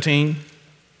 1:17.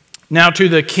 Now to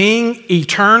the King,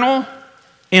 eternal,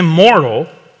 immortal,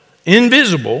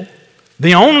 invisible,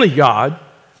 the only God,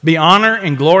 be honor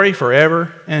and glory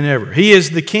forever and ever. He is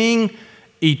the King,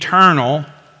 eternal,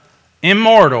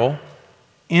 immortal,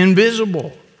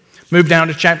 invisible. Move down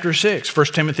to chapter 6, 1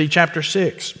 Timothy chapter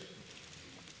 6.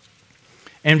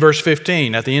 And verse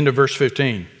 15, at the end of verse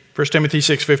 15. 1 Timothy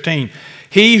 6:15.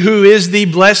 He who is the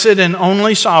blessed and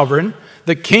only sovereign,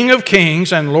 the King of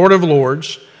kings and Lord of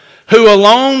lords, who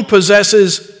alone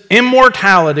possesses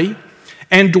immortality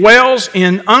and dwells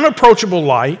in unapproachable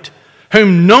light,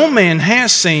 whom no man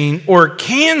has seen or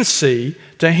can see,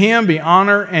 to him be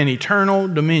honor and eternal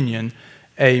dominion.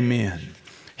 Amen.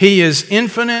 He is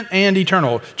infinite and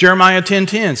eternal. Jeremiah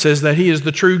 10:10 says that he is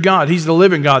the true God. He's the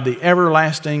living God, the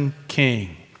everlasting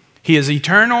King. He is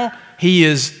eternal. He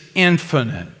is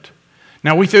infinite.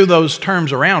 Now, we threw those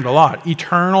terms around a lot.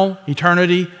 Eternal,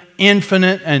 eternity,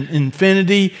 infinite, and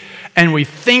infinity. And we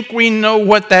think we know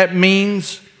what that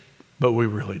means, but we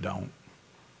really don't.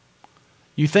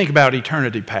 You think about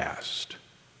eternity past.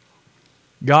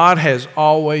 God has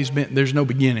always been, there's no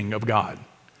beginning of God.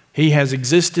 He has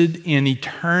existed in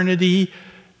eternity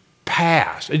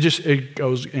past. It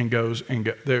goes and goes and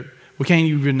goes. We can't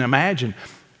even imagine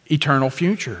eternal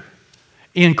future.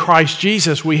 In Christ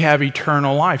Jesus, we have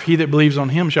eternal life. He that believes on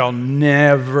him shall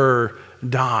never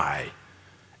die.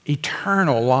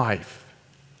 Eternal life.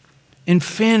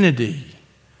 Infinity.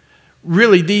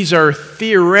 Really, these are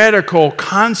theoretical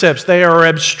concepts. They are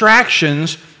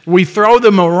abstractions. We throw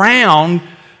them around,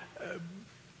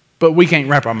 but we can't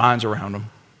wrap our minds around them.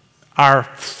 Our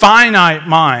finite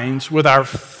minds, with our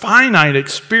finite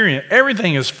experience,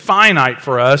 everything is finite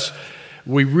for us.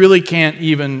 We really can't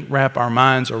even wrap our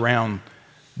minds around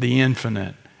the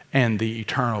infinite and the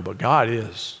eternal. But God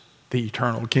is the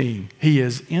eternal King. He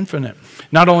is infinite.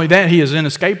 Not only that, he is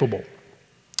inescapable.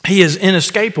 He is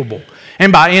inescapable.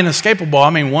 And by inescapable, I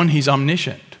mean, one, he's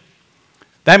omniscient.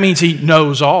 That means he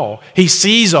knows all. He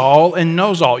sees all and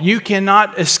knows all. You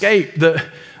cannot escape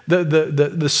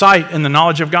the sight and the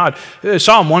knowledge of God.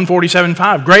 Psalm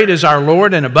 147:5. Great is our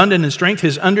Lord and abundant in strength.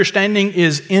 His understanding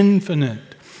is infinite.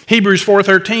 Hebrews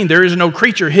 4:13. There is no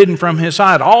creature hidden from his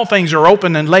sight. All things are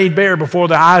open and laid bare before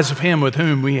the eyes of him with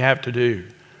whom we have to do.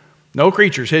 No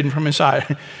creatures hidden from his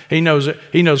sight. He knows it.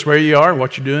 He knows where you are,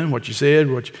 what you're doing, what you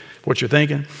said, what you're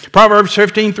thinking. Proverbs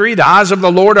 15:3. The eyes of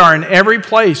the Lord are in every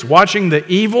place, watching the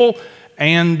evil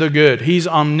and the good. He's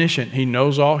omniscient. He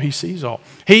knows all. He sees all.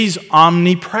 He's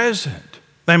omnipresent.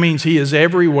 That means he is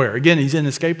everywhere. Again, he's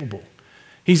inescapable.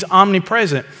 He's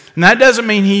omnipresent. And that doesn't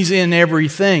mean he's in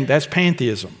everything. That's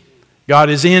pantheism. God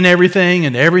is in everything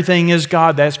and everything is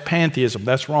God. That's pantheism.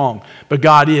 That's wrong. But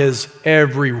God is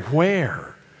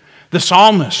everywhere. The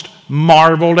psalmist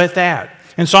marveled at that.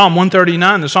 In Psalm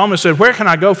 139, the psalmist said, where can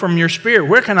I go from your spirit?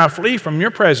 Where can I flee from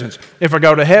your presence? If I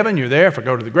go to heaven, you're there. If I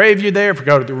go to the grave, you're there. If I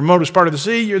go to the remotest part of the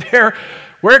sea, you're there.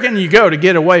 Where can you go to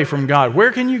get away from God?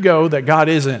 Where can you go that God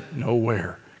isn't?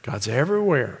 Nowhere. God's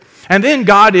everywhere. And then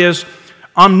God is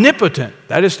omnipotent.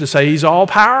 That is to say, he's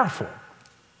all-powerful.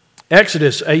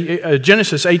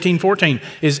 Genesis 18:14,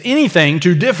 is anything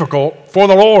too difficult for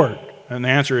the Lord? And the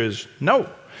answer is no.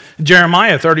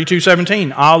 Jeremiah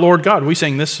 32:17, Ah, Lord God. We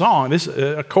sing this song, this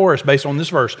a chorus based on this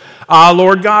verse. Ah,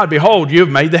 Lord God, behold, you have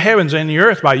made the heavens and the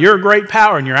earth by your great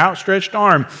power and your outstretched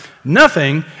arm.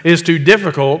 Nothing is too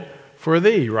difficult for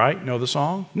thee, right? Know the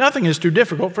song? Nothing is too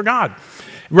difficult for God.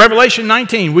 Revelation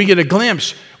 19, we get a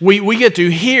glimpse. We get to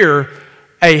hear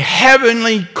a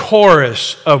heavenly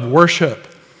chorus of worship.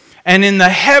 And in the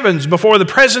heavens, before the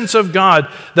presence of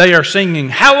God, they are singing,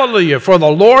 Hallelujah, for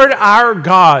the Lord our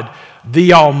God,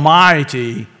 the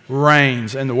Almighty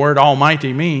reigns. And the word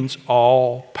Almighty means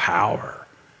all power.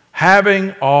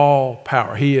 Having all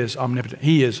power. He is omnipotent.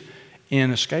 He is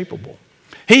inescapable.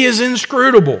 He is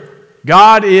inscrutable.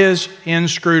 God is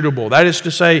inscrutable. That is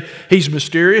to say, He's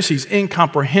mysterious, He's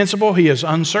incomprehensible, He is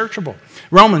unsearchable.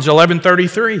 Romans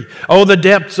 11:33, Oh, the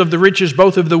depths of the riches,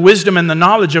 both of the wisdom and the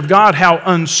knowledge of God, how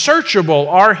unsearchable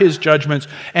are His judgments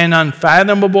and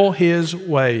unfathomable His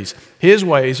ways. His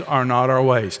ways are not our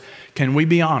ways. Can we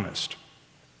be honest?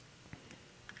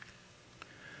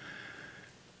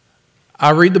 I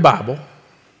read the Bible,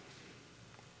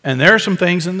 and there are some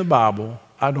things in the Bible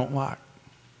I don't like.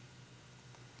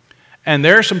 And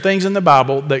there are some things in the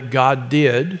Bible that God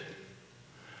did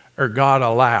or God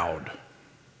allowed.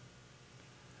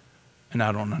 And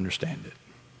I don't understand it.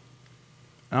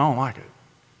 I don't like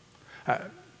it.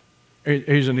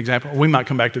 Here's an example. We might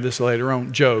come back to this later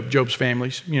on. Job's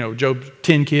families. Job's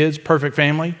 10 kids, perfect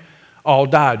family, all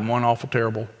died in one awful,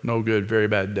 terrible, no good, very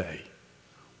bad day.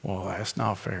 Well, that's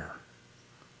not fair.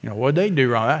 What did they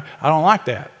do wrong? I don't like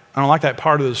that. I don't like that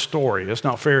part of the story. It's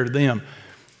not fair to them.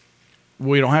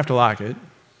 We don't have to like it.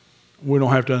 We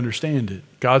don't have to understand it.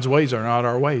 God's ways are not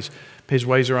our ways. His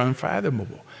ways are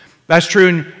unfathomable. That's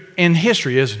true in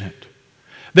history, isn't it?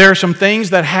 There are some things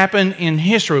that happen in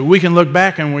history. We can look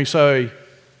back and we say,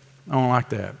 I don't like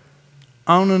that.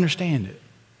 I don't understand it.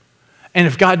 And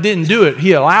if God didn't do it,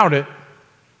 He allowed it.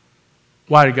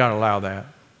 Why did God allow that?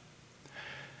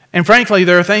 And frankly,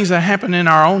 there are things that happen in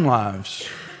our own lives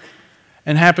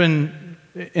and happen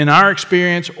in our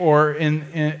experience or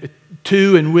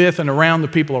to and with and around the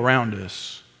people around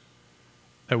us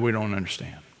that we don't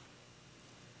understand.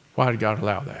 Why did God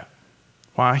allow that?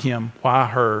 Why him? Why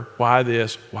her? Why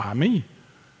this? Why me?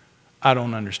 I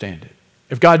don't understand it.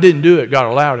 If God didn't do it, God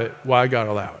allowed it. Why God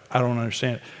allow it? I don't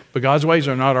understand it. But God's ways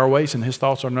are not our ways, and His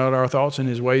thoughts are not our thoughts, and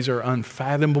His ways are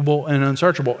unfathomable and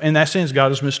unsearchable. In that sense,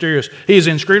 God is mysterious. He is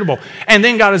inscrutable. And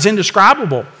then God is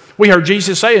indescribable. We heard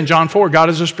Jesus say in John 4, God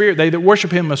is a spirit. They that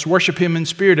worship Him must worship Him in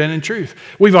spirit and in truth.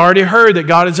 We've already heard that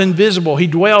God is invisible. He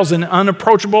dwells in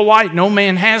unapproachable light. No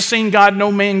man has seen God. No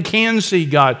man can see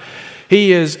God.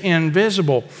 He is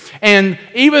invisible. And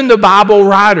even the Bible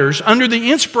writers, under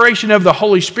the inspiration of the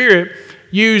Holy Spirit,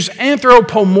 use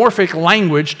anthropomorphic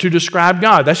language to describe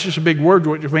God. That's just a big word,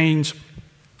 which means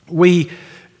we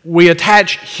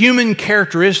attach human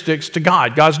characteristics to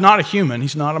God. God's not a human.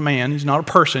 He's not a man. He's not a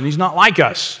person. He's not like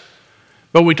us.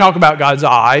 But we talk about God's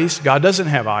eyes. God doesn't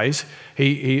have eyes.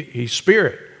 He's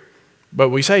spirit. But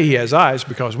we say He has eyes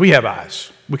because we have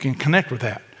eyes. We can connect with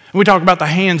that. And we talk about the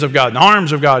hands of God, the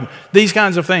arms of God, these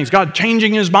kinds of things. God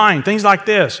changing His mind, things like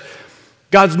this.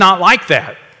 God's not like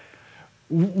that.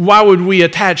 Why would we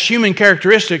attach human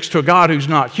characteristics to a God who's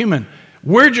not human?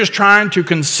 We're just trying to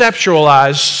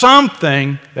conceptualize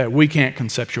something that we can't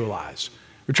conceptualize.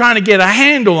 We're trying to get a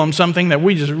handle on something that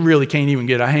we just really can't even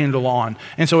get a handle on.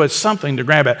 And so it's something to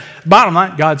grab at. Bottom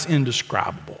line, God's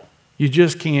indescribable. You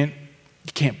just can't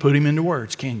put Him into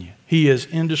words, can you? He is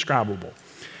indescribable.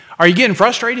 Are you getting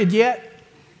frustrated yet?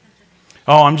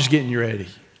 Oh, I'm just getting you ready.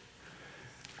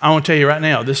 I want to tell you right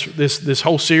now, this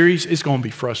whole series is going to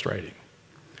be frustrating.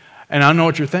 And I know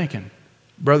what you're thinking.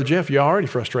 Brother Jeff, you already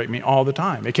frustrate me all the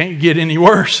time. It can't get any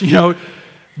worse,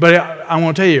 But I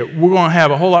want to tell you, we're going to have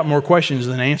a whole lot more questions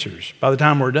than answers by the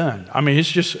time we're done. I mean,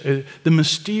 it's just the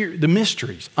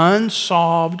mysteries,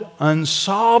 unsolvable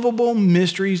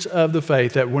mysteries of the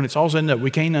faith that when it's all said and done,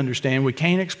 we can't understand, we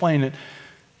can't explain it.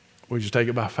 We just take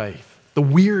it by faith. The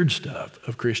weird stuff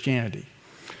of Christianity.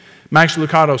 Max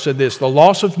Lucado said this, the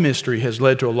loss of mystery has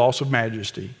led to a loss of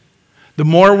majesty. The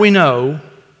more we know,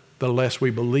 the less we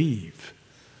believe.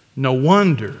 No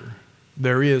wonder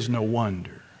there is no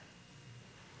wonder.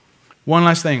 One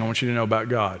last thing I want you to know about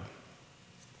God.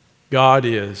 God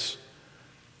is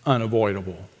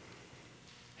unavoidable.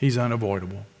 He's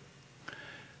unavoidable.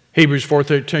 Hebrews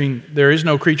 4:13, there is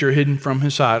no creature hidden from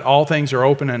His sight. All things are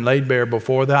open and laid bare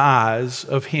before the eyes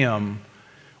of Him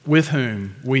with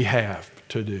whom we have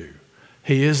to do.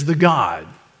 He is the God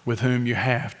with whom you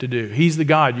have to do. He's the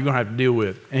God you're going to have to deal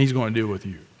with, and He's going to deal with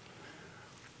you.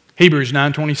 Hebrews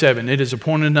 9:27, it is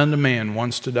appointed unto man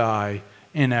once to die,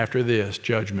 and after this,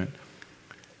 judgment.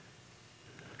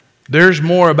 There's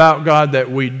more about God that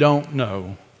we don't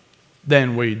know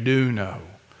than we do know.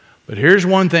 But here's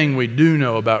one thing we do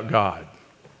know about God.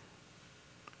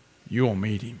 You will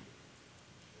meet Him.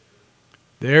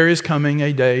 There is coming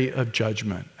a day of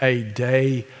judgment, a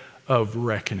day of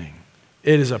reckoning.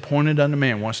 It is appointed unto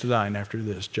man once to die, and after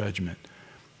this, judgment.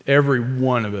 Every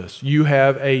one of us, you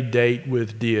have a date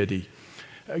with deity.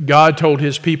 God told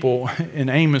His people in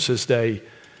Amos's day,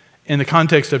 in the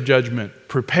context of judgment,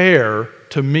 prepare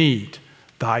to meet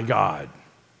thy God.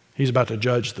 He's about to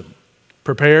judge them.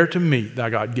 Prepare to meet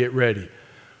thy God. Get ready.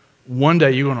 One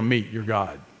day you're going to meet your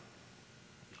God.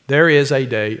 There is a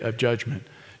day of judgment.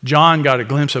 John got a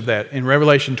glimpse of that. In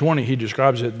Revelation 20, he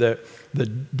describes it that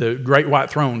the great white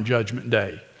throne judgment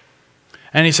day.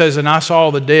 And he says, and I saw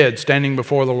the dead standing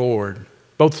before the Lord,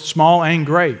 both small and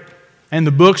great. And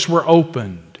the books were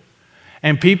opened.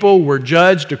 And people were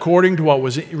judged according to what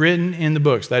was written in the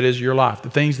books. That is your life. The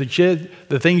things that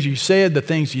you said, the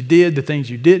things you did, the things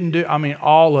you didn't do. I mean,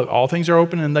 all things are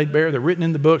open and laid bare. They're written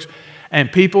in the books.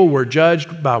 And people were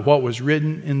judged by what was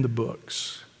written in the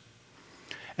books.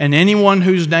 And anyone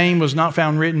whose name was not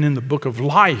found written in the book of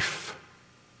life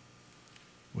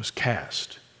was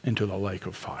cast into the lake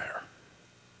of fire.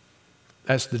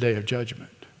 That's the day of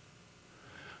judgment.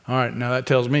 All right, now that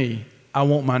tells me I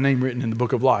want my name written in the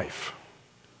book of life.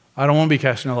 I don't want to be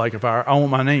cast in the lake of fire. I want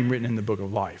my name written in the book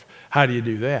of life. How do you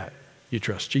do that? You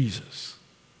trust Jesus.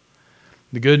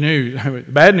 The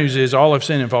bad news is all have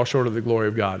sinned and fall short of the glory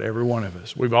of God, every one of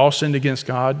us. We've all sinned against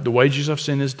God. The wages of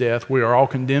sin is death. We are all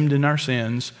condemned in our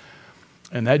sins.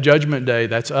 And that judgment day,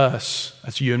 that's us.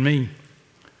 That's you and me.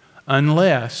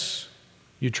 Unless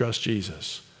you trust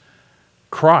Jesus.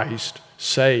 Christ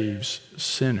saves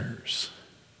sinners.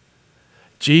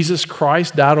 Jesus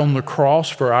Christ died on the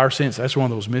cross for our sins. That's one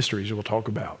of those mysteries we'll talk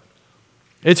about.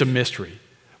 It's a mystery.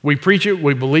 We preach it,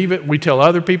 we believe it, we tell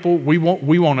other people, we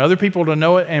want other people to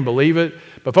know it and believe it.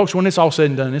 But folks, when it's all said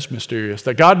and done, it's mysterious.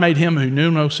 That God made Him who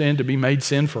knew no sin to be made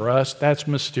sin for us, that's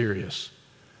mysterious.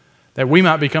 That we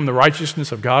might become the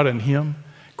righteousness of God in Him.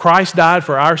 Christ died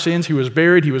for our sins. He was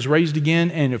buried. He was raised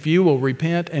again. And if you will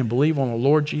repent and believe on the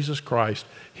Lord Jesus Christ,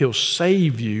 He'll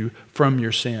save you from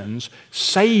your sins,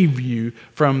 save you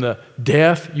from the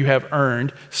death you have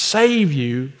earned, save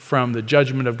you from the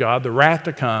judgment of God, the wrath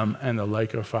to come, and the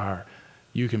lake of fire.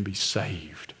 You can be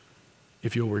saved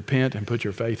if you'll repent and put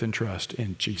your faith and trust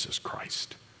in Jesus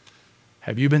Christ.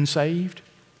 Have you been saved?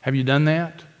 Have you done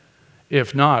that?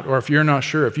 If not, or if you're not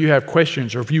sure, if you have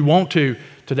questions, or if you want to,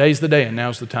 today's the day and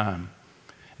now's the time.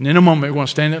 And in a moment, we're going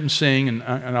to stand up and sing, and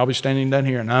I'll be standing down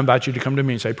here, and I invite you to come to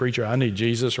me and say, preacher, I need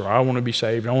Jesus, or I want to be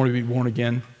saved, I want to be born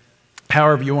again,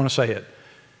 however you want to say it.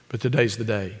 But today's the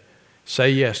day.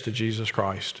 Say yes to Jesus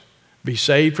Christ. Be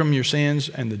saved from your sins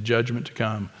and the judgment to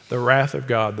come, the wrath of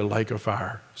God, the lake of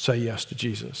fire. Say yes to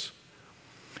Jesus.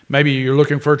 Maybe you're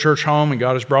looking for a church home and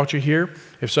God has brought you here.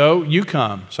 If so, you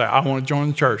come. Say, I want to join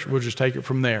the church. We'll just take it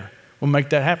from there. We'll make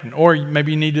that happen. Or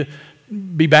maybe you need to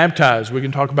be baptized. We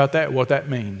can talk about that, what that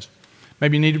means.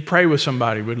 Maybe you need to pray with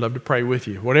somebody. We'd love to pray with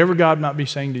you. Whatever God might be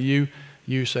saying to you,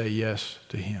 you say yes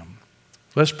to Him.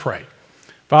 Let's pray.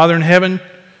 Father in heaven,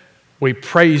 we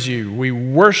praise You. We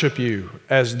worship You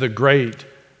as the great,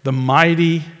 the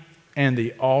mighty, and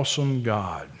the awesome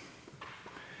God.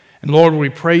 And Lord, we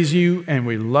praise You and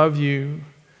we love You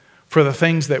for the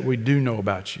things that we do know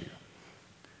about You.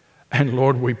 And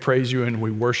Lord, we praise You and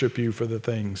we worship You for the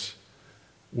things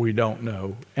we don't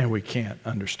know and we can't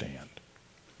understand.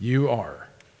 You are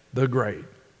the great,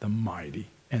 the mighty,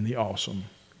 and the awesome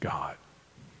God.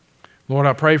 Lord,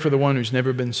 I pray for the one who's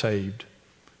never been saved.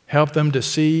 Help them to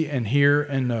see and hear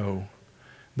and know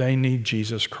they need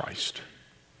Jesus Christ.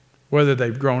 Whether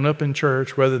they've grown up in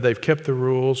church, whether they've kept the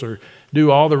rules or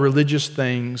do all the religious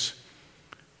things,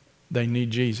 they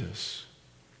need Jesus.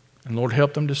 And Lord,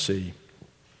 help them to see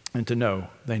and to know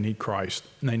they need Christ.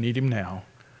 And they need Him now.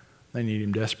 They need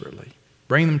Him desperately.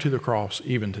 Bring them to the cross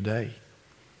even today.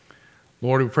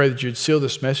 Lord, we pray that You'd seal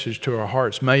this message to our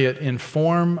hearts. May it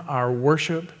inform our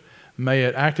worship. May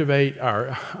it activate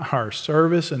our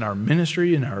service and our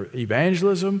ministry and our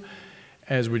evangelism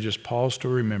as we just pause to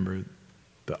remember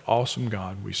the awesome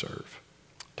God we serve.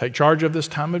 Take charge of this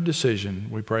time of decision.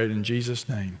 We pray it in Jesus'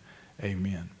 name.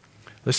 Amen.